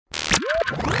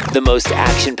The most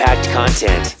action-packed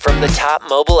content from the top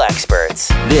mobile experts.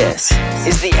 This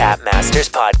is the App Masters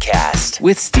Podcast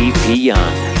with Steve P. Young.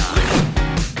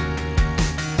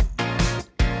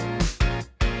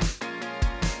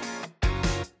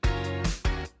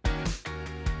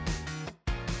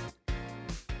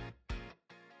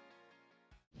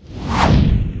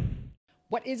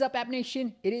 What is up, App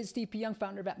Nation? It is Steve P. Young,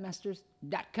 founder of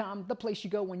AppMasters.com, the place you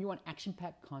go when you want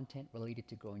action-packed content related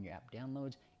to growing your app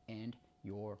downloads and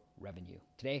your revenue.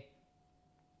 Today,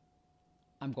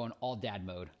 I'm going all dad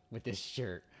mode with this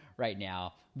shirt right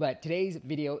now, but today's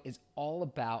video is all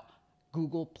about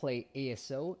Google Play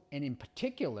ASO, and in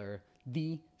particular,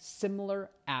 the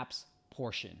similar apps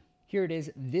portion. Here it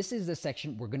is. This is the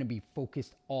section we're going to be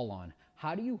focused all on.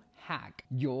 How do you hack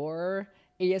your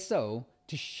ASO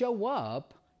to show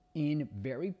up in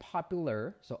very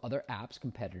popular, so other apps,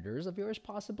 competitors of yours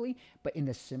possibly, but in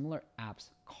the similar apps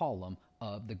column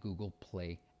of the Google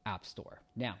Play App Store.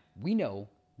 Now, we know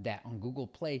that on Google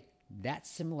Play, that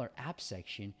similar app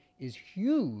section is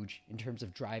huge in terms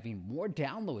of driving more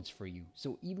downloads for you.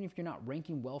 So even if you're not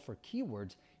ranking well for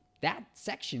keywords, that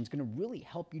section is going to really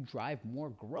help you drive more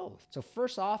growth. So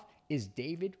first off is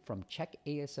David from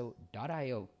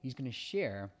checkaso.io. He's going to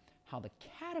share how the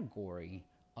category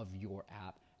of your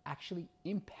app actually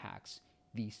impacts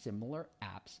the similar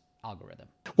apps algorithm.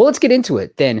 Well, let's get into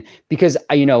it then, because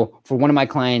for one of my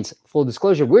clients, full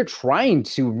disclosure, we're trying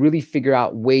to really figure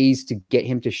out ways to get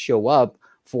him to show up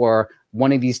for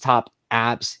one of these top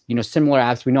apps, similar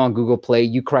apps. We know on Google Play,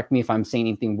 you correct me if I'm saying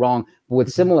anything wrong, but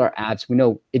with similar apps, we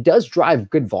know it does drive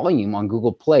good volume on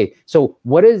Google Play. So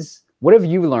what have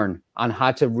you learned on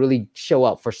how to really show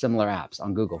up for similar apps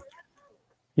on Google?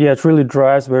 Yeah, it really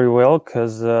drives very well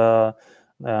because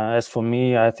as for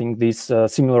me, I think this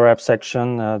similar app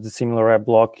section, the similar app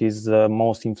block is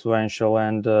most influential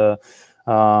and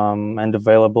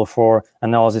available for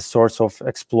analysis source of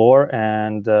explore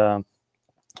and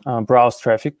browse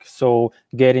traffic. So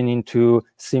getting into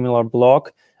similar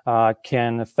block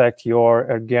can affect your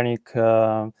organic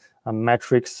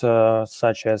metrics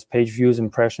such as page views,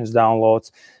 impressions, downloads.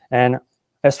 And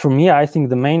as for me, I think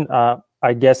the main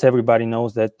I guess everybody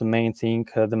knows that the main thing,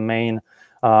 the main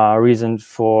reason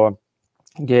for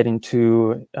getting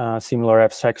to similar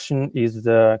app section is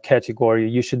the category.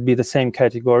 You should be the same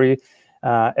category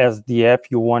as the app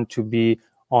you want to be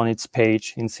on its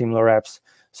page in similar apps.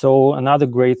 So another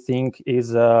great thing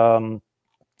is I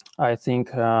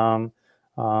think that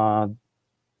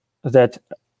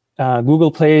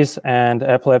Google Plays and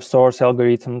Apple App Store's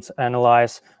algorithms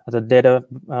analyze the data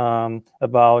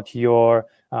about your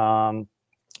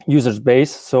users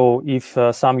base. So if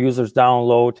some users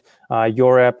download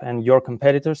your app and your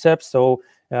competitor's app, so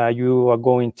you are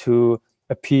going to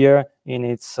appear in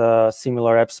its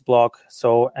similar apps block.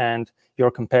 So, and your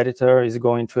competitor is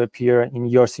going to appear in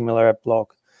your similar app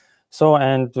block. So,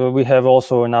 and we have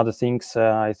also another things.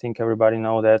 I think everybody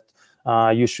know that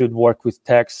you should work with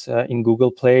tags in Google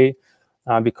Play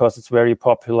because it's very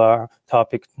popular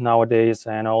topic nowadays.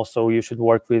 And also you should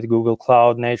work with Google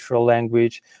Cloud, natural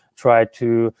language, try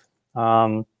to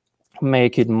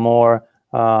make it more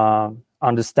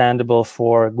understandable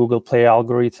for Google Play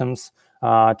algorithms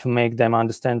to make them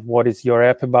understand what is your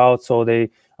app about, so they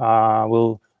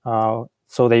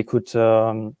could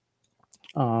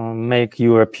make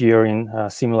you appear in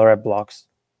similar app blocks.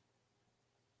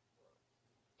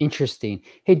 Interesting.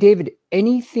 Hey, David,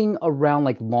 anything around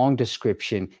like long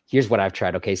description? Here's what I've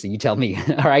tried. Okay, so you tell me.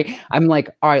 All right. I'm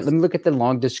like, all right, let me look at the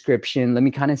long description. Let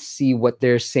me kind of see what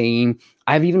they're saying.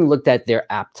 I've even looked at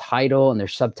their app title and their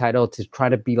subtitle to try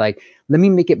to be like, let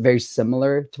me make it very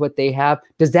similar to what they have.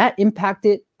 Does that impact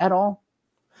it at all?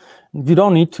 You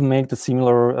don't need to make the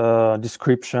similar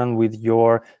description with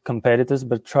your competitors,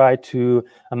 but try to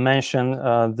mention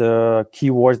the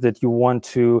keywords that you want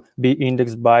to be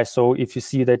indexed by. So if you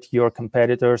see that your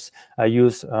competitors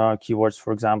use keywords,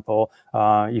 for example,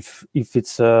 if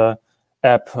it's a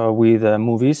app with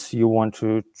movies, you want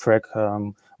to track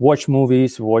watch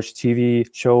movies, watch TV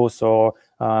shows, or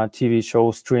TV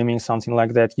show streaming, something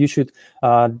like that. You should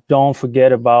don't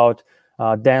forget about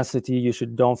density. You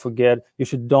should don't spam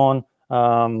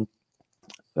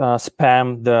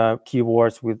the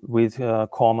keywords with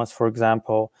commas, for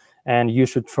example. And you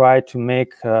should try to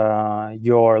make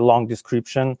your long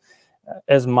description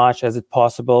as much as it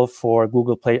possible for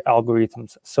Google Play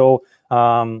algorithms. So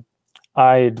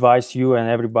I advise you and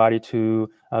everybody to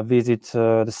visit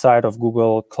the site of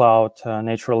Google Cloud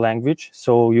Natural Language,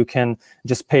 so you can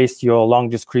just paste your long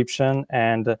description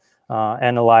and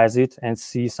analyze it and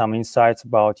see some insights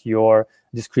about your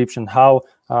description, how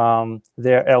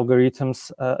their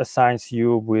algorithms assigns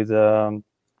you with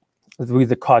with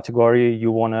the category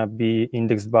you want to be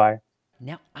indexed by.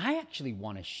 Now, I actually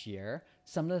want to share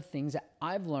some of the things that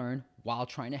I've learned while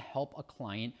trying to help a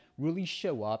client really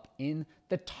show up in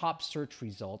the top search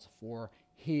results for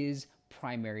his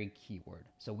primary keyword.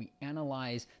 So we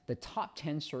analyze the top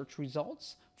 10 search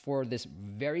results for this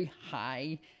very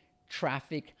high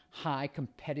traffic, high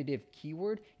competitive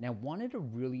keyword. And I wanted to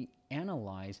really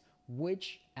analyze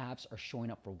which apps are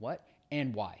showing up for what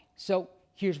and why. So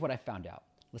here's what I found out.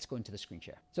 Let's go into the screen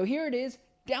share. So here it is.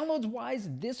 Downloads wise,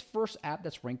 this first app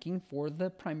that's ranking for the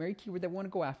primary keyword that we want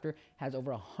to go after has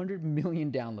over 100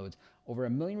 million downloads, over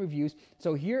 1 million reviews.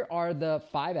 So here are the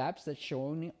 5 apps that's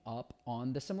showing up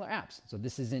on the similar apps. So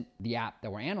this isn't the app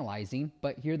that we're analyzing,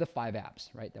 but here are the 5 apps,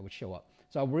 right, that would show up.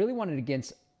 So I really wanted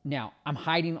against, now I'm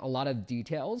hiding a lot of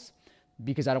details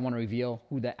because I don't want to reveal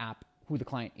who the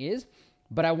client is,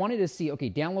 but I wanted to see, okay,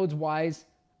 downloads wise,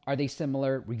 are they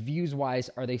similar? Reviews wise,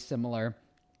 are they similar?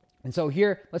 And so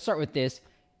here, let's start with this.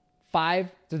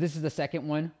 5, so this is the second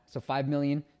one, so 5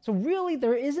 million. So really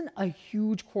there isn't a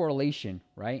huge correlation,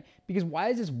 right? Because why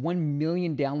is this 1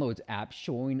 million downloads app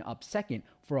showing up second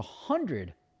for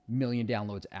 100 million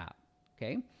downloads app,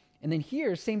 okay? And then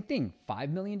here, same thing, 5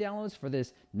 million downloads for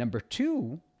this number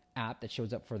 2 app that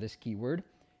shows up for this keyword.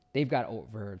 They've got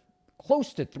over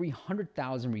close to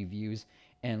 300,000 reviews.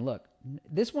 And look,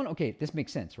 this one, okay, this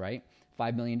makes sense, right?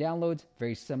 5 million downloads,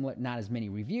 very similar, not as many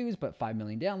reviews, but 5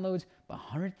 million downloads, but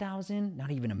 100,000,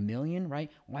 not even 1 million, right?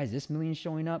 Why is this million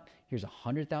showing up? Here's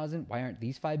 100,000. Why aren't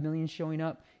these 5 million showing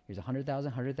up? Here's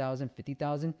 100,000, 100,000,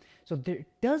 50,000. So there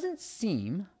doesn't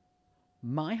seem,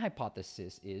 my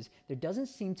hypothesis is, there doesn't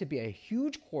seem to be a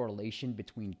huge correlation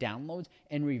between downloads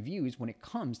and reviews when it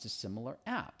comes to similar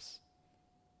apps.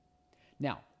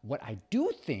 Now, what I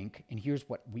do think, and here's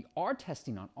what we are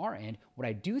testing on our end, what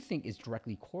I do think is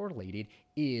directly correlated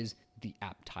is the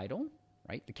app title,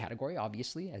 right? The category,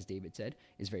 obviously, as David said,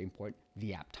 is very important.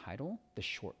 The app title, the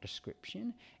short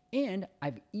description, and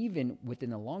I've even,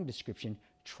 within the long description,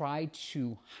 tried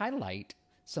to highlight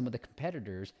some of the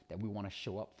competitors that we want to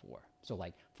show up for. So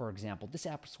like, for example, this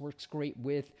app works great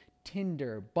with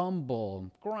Tinder,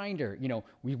 Bumble, Grindr. You know,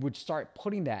 we would start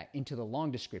putting that into the long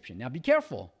description. Now be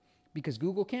careful, because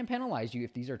Google can penalize you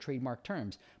if these are trademark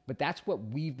terms. But that's what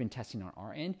we've been testing on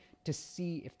our end to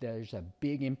see if there's a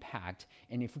big impact.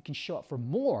 And if we can show up for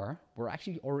more, we're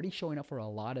actually already showing up for a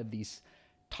lot of these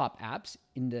top apps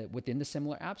within the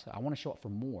similar apps. I want to show up for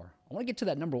more. I want to get to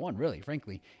that number 1, really,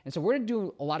 frankly. And so we're going to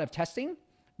do a lot of testing.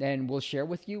 Then we'll share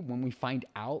with you when we find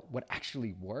out what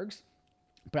actually works.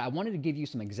 But I wanted to give you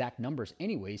some exact numbers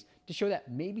anyways to show that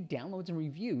maybe downloads and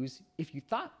reviews, if you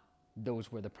thought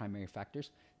those were the primary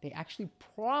factors, they actually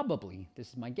probably, this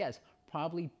is my guess,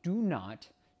 probably do not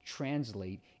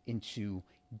translate into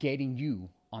getting you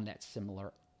on that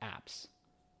similar apps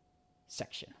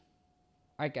section.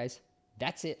 All right, guys,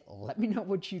 that's it. Let me know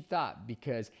what you thought,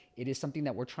 because it is something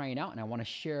that we're trying out, and I want to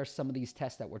share some of these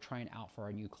tests that we're trying out for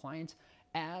our new clients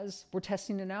as we're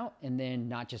testing it out, and then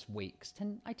not just wait, because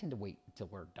I tend to wait until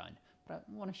we're done. But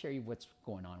I want to share you what's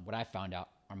going on, what I found out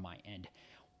on my end.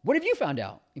 What have you found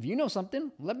out? If you know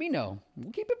something, let me know.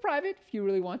 We'll keep it private if you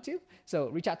really want to. So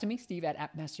reach out to me,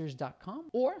 steve@appmasters.com,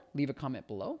 or leave a comment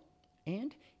below.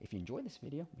 And if you enjoyed this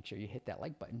video, make sure you hit that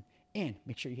like button and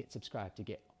make sure you hit subscribe to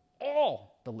get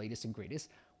all the latest and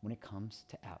greatest when it comes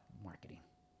to app marketing.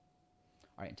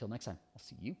 All right, until next time, I'll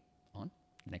see you on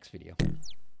the next video.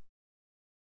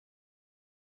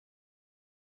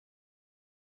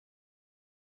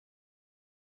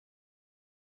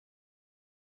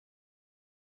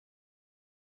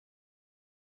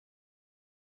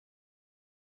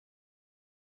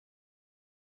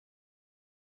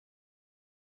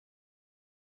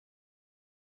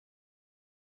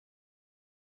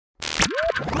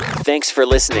 Thanks for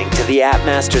listening to the App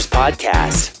Masters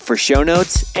podcast. For show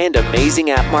notes and amazing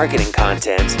app marketing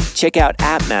content, check out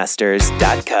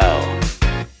appmasters.co.